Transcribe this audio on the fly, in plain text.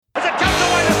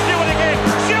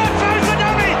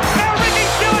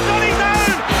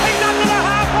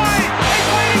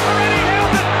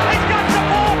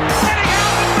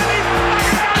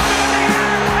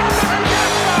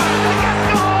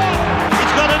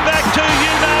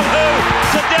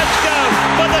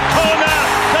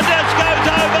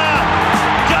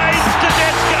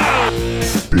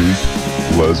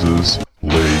Les's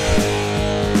League.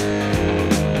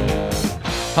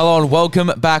 Hello and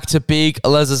welcome back to Big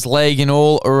Les's League and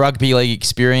all rugby league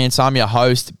experience. I'm your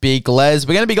host, Big Les.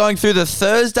 We're going to be going through the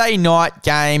Thursday night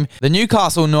game, the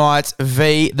Newcastle Knights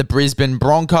v the Brisbane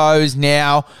Broncos.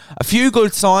 Now, a few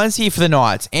good signs here for the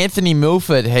Knights. Anthony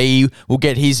Milford, he will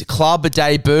get his club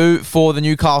debut for the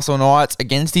Newcastle Knights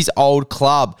against his old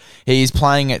club. He is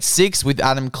playing at 6 with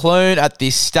Adam Clune at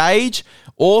this stage.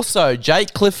 Also,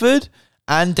 Jake Clifford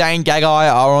and Dane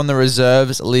Gagai are on the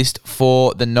reserves list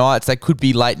for the Knights. They could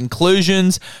be late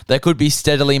inclusions. They could be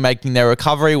steadily making their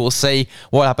recovery. We'll see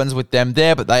what happens with them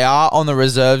there, but they are on the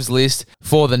reserves list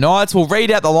for the Knights. We'll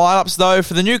read out the lineups, though.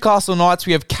 For the Newcastle Knights,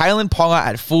 we have Kalen Ponga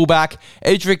at fullback,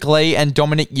 Edric Lee and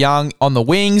Dominic Young on the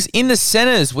wings. In the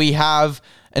centres, we have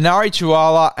Inari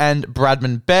Tuala and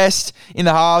Bradman Best. In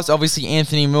the halves, obviously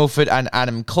Anthony Milford and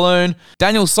Adam Clune.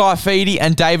 Daniel Saifidi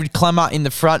and David Clemmer in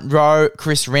the front row.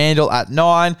 Chris Randall at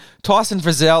 9. Tyson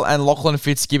Frizzell and Lachlan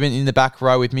Fitzgibbon in the back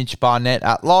row with Mitch Barnett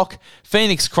at lock.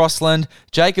 Phoenix Crossland,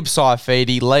 Jacob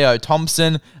Saifidi, Leo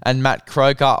Thompson and Matt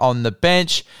Croker on the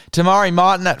bench. Tamari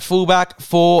Martin at fullback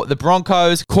for the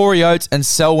Broncos. Corey Oates and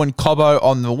Selwyn Cobbo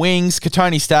on the wings.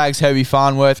 Katoni Staggs, Herbie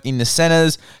Farnworth in the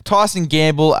centres. Tyson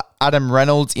Gamble, Adam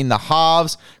Reynolds in the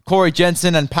halves. Corey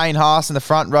Jensen and Payne Haas in the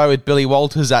front row with Billy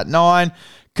Walters at 9.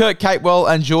 Kurt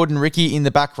Capewell and Jordan Ricky in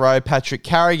the back row. Patrick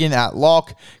Carrigan at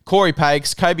lock. Corey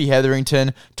Pakes, Kobe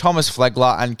Hetherington, Thomas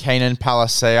Flegler and Keenan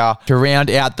Palacia to round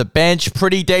out the bench.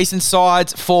 Pretty decent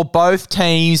sides for both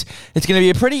teams. It's going to be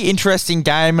a pretty interesting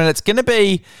game, and it's going to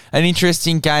be an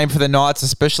interesting game for the Knights,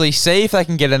 especially see if they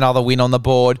can get another win on the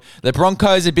board. The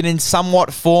Broncos have been in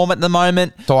somewhat form at the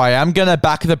moment, so I am going to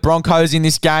back the Broncos in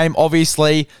this game.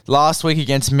 Obviously, last week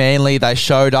against Manly, they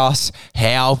showed us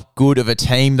how good of a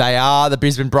team they are. The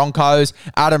Brisbane Broncos,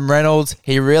 Adam Reynolds,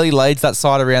 he really leads that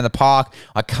side around the park.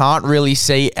 I can't really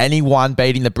see anyone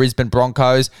beating the Brisbane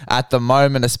Broncos at the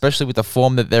moment, especially with the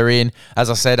form that they're in. As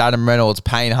I said, Adam Reynolds,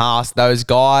 Payne Haas, those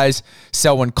guys,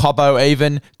 Selwyn Cobbo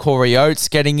even, Corey Oates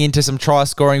getting into some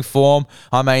try-scoring form.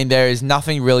 I mean, there is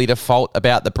nothing really to fault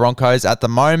about the Broncos at the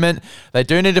moment. They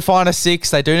do need to find a 6,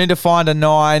 they do need to find a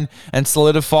 9 and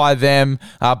solidify them.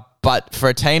 But for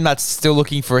a team that's still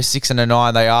looking for a 6 and a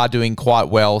 9, they are doing quite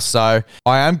well. So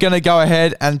I am going to go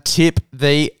ahead and tip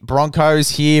the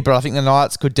Broncos here, but I think the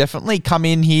Knights could definitely come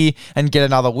in here and get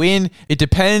another win. It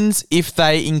depends if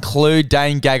they include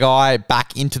Dane Gagai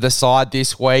back into the side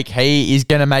this week. He is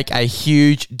going to make a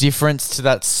huge difference to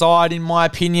that side, in my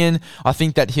opinion. I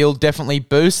think that he'll definitely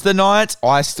boost the Knights.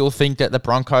 I still think that the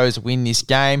Broncos win this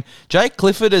game. Jake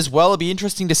Clifford as well. It'll be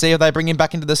interesting to see if they bring him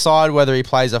back into the side, whether he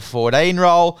plays a 14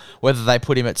 role, whether they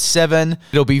put him at 7.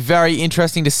 It'll be very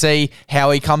interesting to see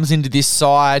how he comes into this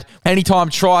side. Anytime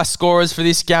try scorers for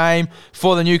this game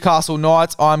for the Newcastle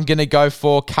Knights, I'm going to go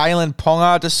for Kalen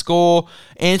Ponga to score,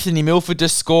 Anthony Milford to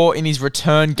score in his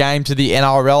return game to the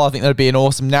NRL. I think that would be an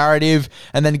awesome narrative.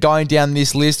 And then going down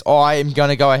this list, I am going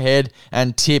to go ahead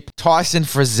and tip Tyson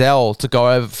Frizzell to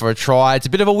go over for a try. It's a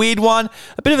bit of a weird one,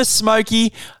 a bit of a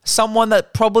smoky, someone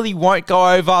that probably won't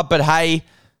go over, but hey,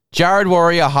 Jared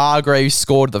Warrior-Hargreaves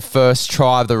scored the first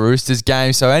try of the Roosters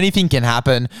game, so anything can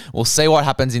happen. We'll see what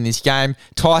happens in this game.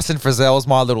 Tyson Frizzell's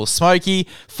my little smoky.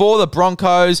 For the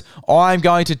Broncos, I'm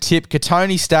going to tip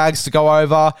Katoni Staggs to go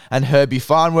over and Herbie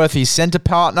Farnworth, his centre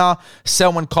partner.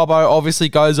 Selwyn Cobbo obviously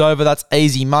goes over. That's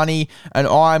easy money. And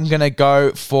I'm going to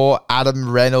go for Adam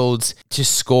Reynolds to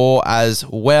score as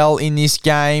well in this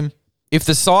game. If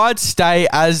the sides stay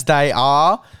as they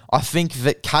are, I think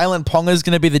that Kalen Ponga is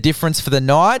going to be the difference for the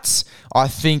Knights. I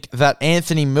think that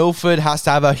Anthony Milford has to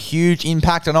have a huge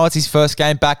impact. I know it's his first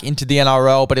game back into the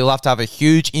NRL, but he'll have to have a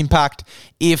huge impact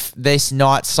if this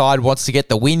Knights side wants to get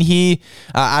the win here.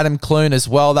 Adam Clune as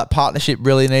well. That partnership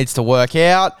really needs to work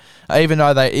out. Even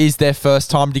though that is their first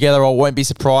time together, I won't be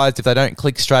surprised if they don't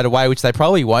click straight away, which they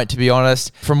probably won't, to be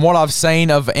honest. From what I've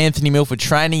seen of Anthony Milford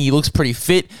training, he looks pretty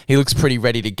fit. He looks pretty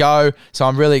ready to go. So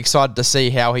I'm really excited to see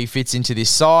how he fits into this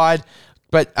side.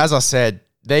 But as I said,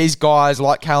 these guys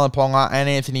like Kalen Ponga and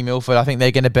Anthony Milford, I think they're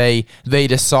going to be the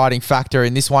deciding factor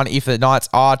in this one if the Knights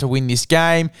are to win this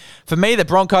game. For me, the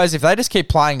Broncos, if they just keep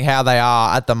playing how they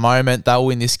are at the moment, they'll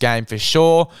win this game for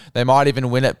sure. They might even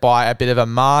win it by a bit of a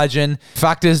margin.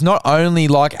 Factors not only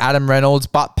like Adam Reynolds,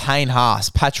 but Payne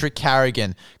Haas, Patrick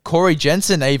Carrigan, Corey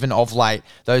Jensen even of late.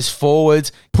 Those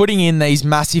forwards putting in these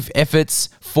massive efforts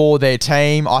for their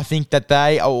team. I think that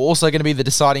they are also going to be the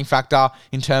deciding factor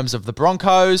in terms of the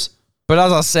Broncos. But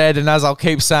as I said, and as I'll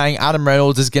keep saying, Adam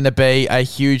Reynolds is going to be a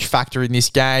huge factor in this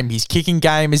game. His kicking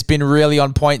game has been really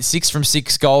on point. 6 from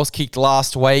 6 goals kicked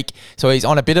last week. So he's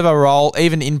on a bit of a roll.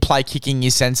 Even in-play kicking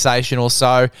is sensational.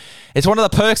 So it's one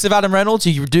of the perks of Adam Reynolds.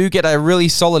 You do get a really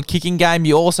solid kicking game.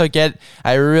 You also get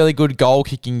a really good goal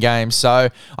kicking game. So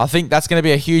I think that's going to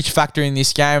be a huge factor in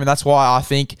this game. And that's why I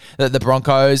think that the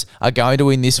Broncos are going to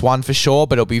win this one for sure.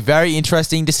 But it'll be very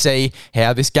interesting to see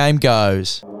how this game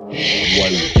goes.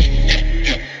 One.